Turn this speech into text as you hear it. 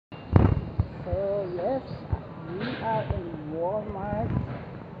So yes, we are in Walmart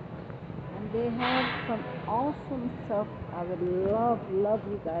and they have some awesome stuff I would love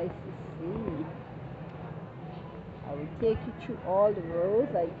you guys to see. I will take you through all the rows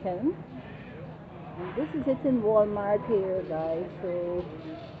I can. And this is it in Walmart here, guys. So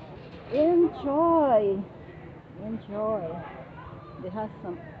enjoy, enjoy. They have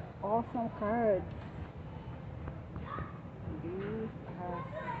some awesome cards. These are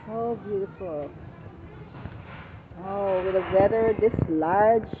so beautiful. Oh, with the weather, this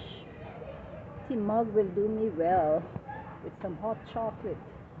large tea mug will do me well with some hot chocolate.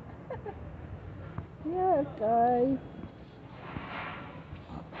 Yes, guys.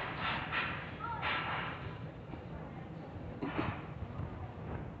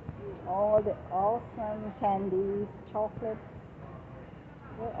 All the awesome candies, chocolates,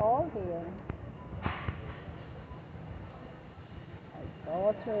 they're all here. My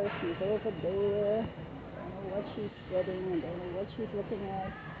daughter, she's over there. I don't know what she's getting. I don't know what she's looking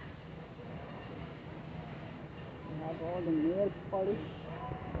at. We have all the nail polish.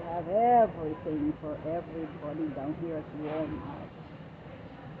 We have everything for everybody down here at Walmart.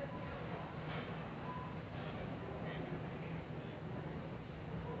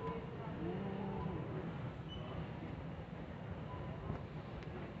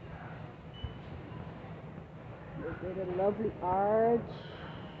 They did a lovely arch.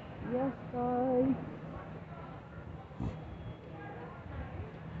 Yes, guys.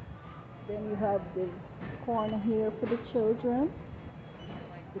 Then you have the corner here for the children.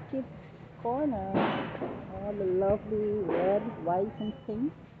 The kids corner. All the lovely red, white, and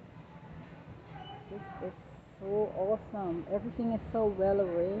pink. This is so awesome. Everything is so well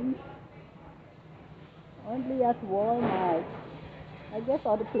arranged. Only at Walmart. I guess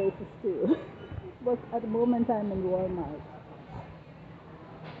other places too. But at the moment I'm in Walmart.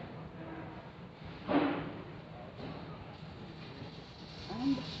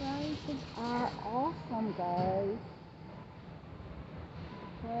 And the prices are awesome, guys.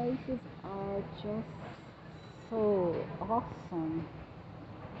 The prices are just so awesome.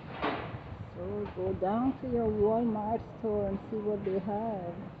 So go down to your Walmart store and see what they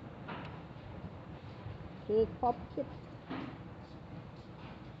have. Cake pop kit.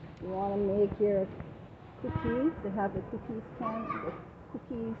 You want to make your cookies? They have the cookies can, the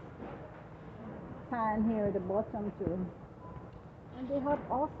cookies pan here at the bottom too. And they have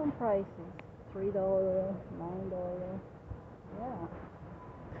awesome prices. $3, $9. Yeah.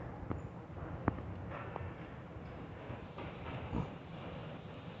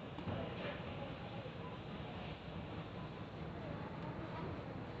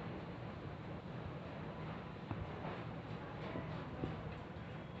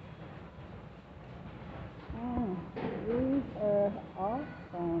 These are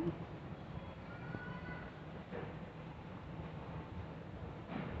awesome.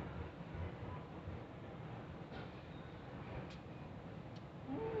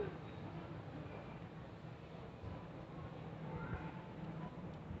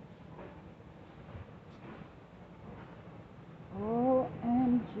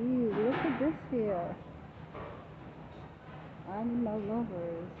 OMG, look at this here. Animal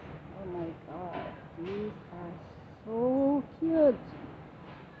lovers. Oh my god, these are so cute.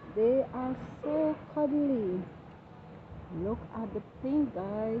 They are so cuddly. Look at the pink,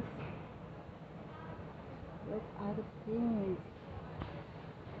 guys. Look at the pink.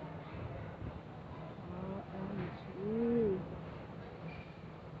 OMG.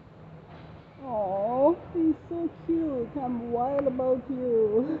 Oh, he's so cute. I'm wild about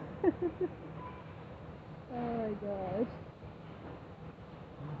you. Oh my gosh.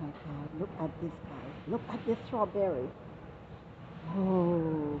 Oh my god. Look at this, guys. Look at this strawberry.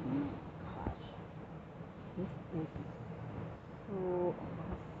 Oh my gosh. This is so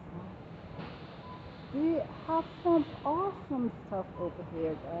awesome. They have some awesome stuff over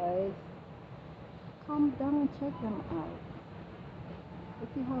here, guys. Come down and check them out. If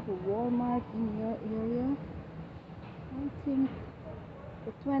you have a Walmart in your area, I think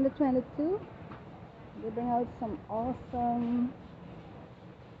for 2022, they bring out some awesome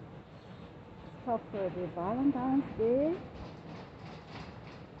stuff for the Valentine's Day.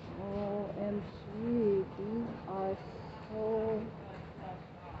 OMG, these are so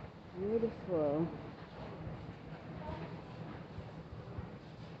beautiful.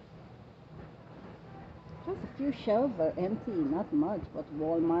 Just a few shelves are empty, not much, but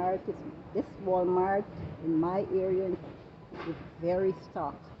this Walmart in my area is very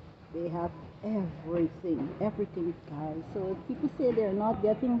stocked. They have everything, guys. So people say they're not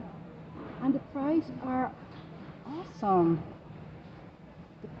getting, and the price are awesome.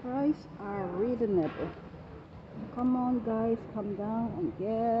 The price are reasonable. Come on guys, come down and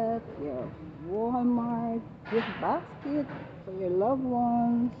get your Walmart gift basket for your loved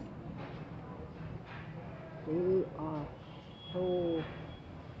ones. They are so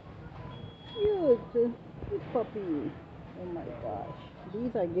cute. Cute puppy. Oh my gosh.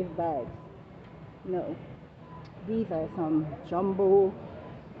 These are gift bags. No. These are some jumbo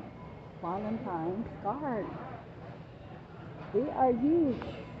Valentines cards. They are huge.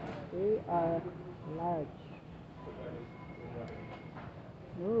 They are large.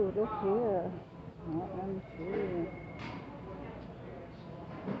 Oh, look here. OMG.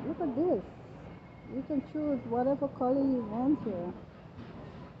 Look at this. You can choose whatever color you want here.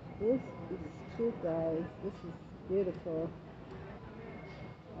 This is cute, guys. This is beautiful.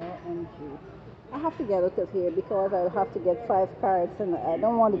 OMG. I have to get it out here because I'll have to get 5 cards and I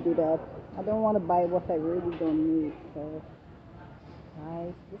don't want to do that. I don't want to buy what I really don't need. So,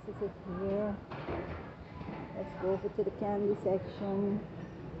 guys, this is it here. Let's go over to the candy section.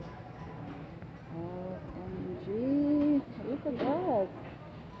 OMG. Look at that.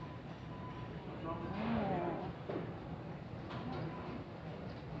 Yeah.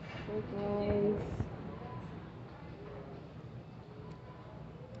 So, guys.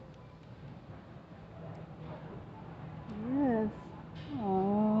 Yes.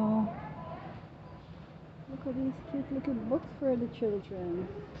 Oh, look at these cute little books for the children.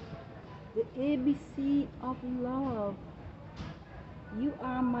 The ABC of Love. You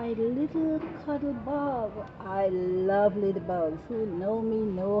are my little cuddle bug. I love little bugs. Who know me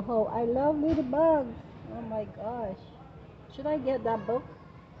know how I love little bugs. Oh my gosh. Should I get that book?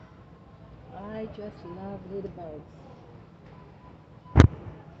 I just love little bugs.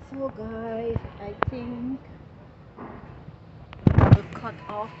 So guys, I think I will cut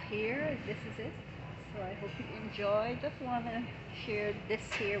off here. This is it. So I hope you enjoy. Just want to share this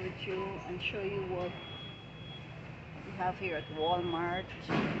here with you and show you what we have here at Walmart.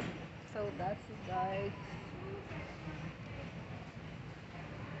 So that's it, guys.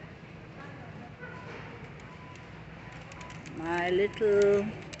 My little,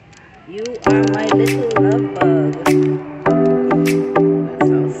 you are my little love bug.